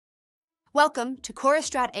Welcome to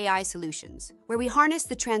CorestratAI Solutions, where we harness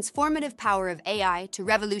the transformative power of AI to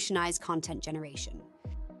revolutionize content generation.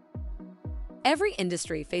 Every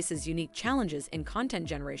industry faces unique challenges in content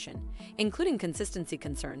generation, including consistency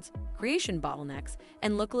concerns, creation bottlenecks,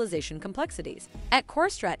 and localization complexities. At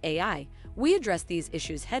CorestratAI, we address these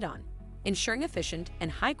issues head-on, ensuring efficient and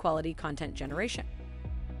high-quality content generation.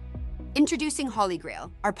 Introducing Holygrail,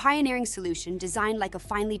 our pioneering solution designed like a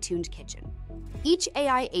finely tuned kitchen. Each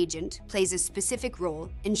AI agent plays a specific role,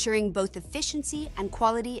 ensuring both efficiency and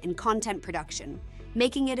quality in content production,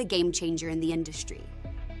 making it a game changer in the industry.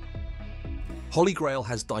 Holygrail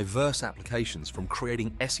has diverse applications from creating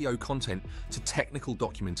SEO content to technical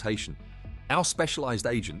documentation. Our specialized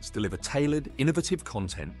agents deliver tailored, innovative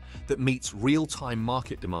content that meets real-time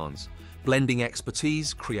market demands, blending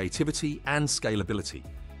expertise, creativity, and scalability.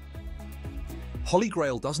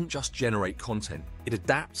 Holygrail doesn't just generate content, it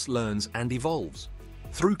adapts, learns, and evolves.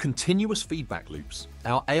 Through continuous feedback loops,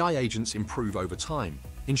 our AI agents improve over time,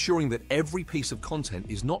 ensuring that every piece of content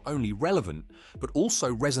is not only relevant, but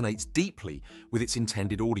also resonates deeply with its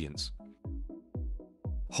intended audience.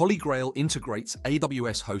 Holygrail integrates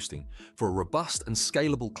AWS hosting for a robust and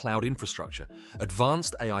scalable cloud infrastructure.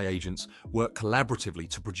 Advanced AI agents work collaboratively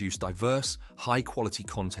to produce diverse, high-quality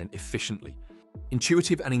content efficiently.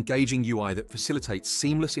 Intuitive and engaging UI that facilitates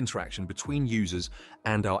seamless interaction between users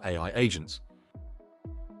and our AI agents.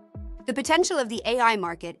 The potential of the AI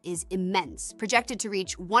market is immense, projected to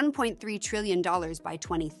reach $1.3 trillion by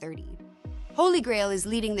 2030. Holygrail is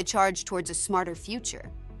leading the charge towards a smarter future.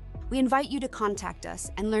 We invite you to contact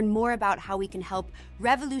us and learn more about how we can help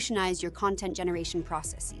revolutionize your content generation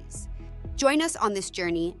processes. Join us on this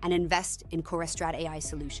journey and invest in CorestratAI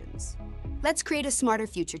Solutions. Let's create a smarter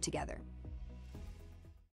future together.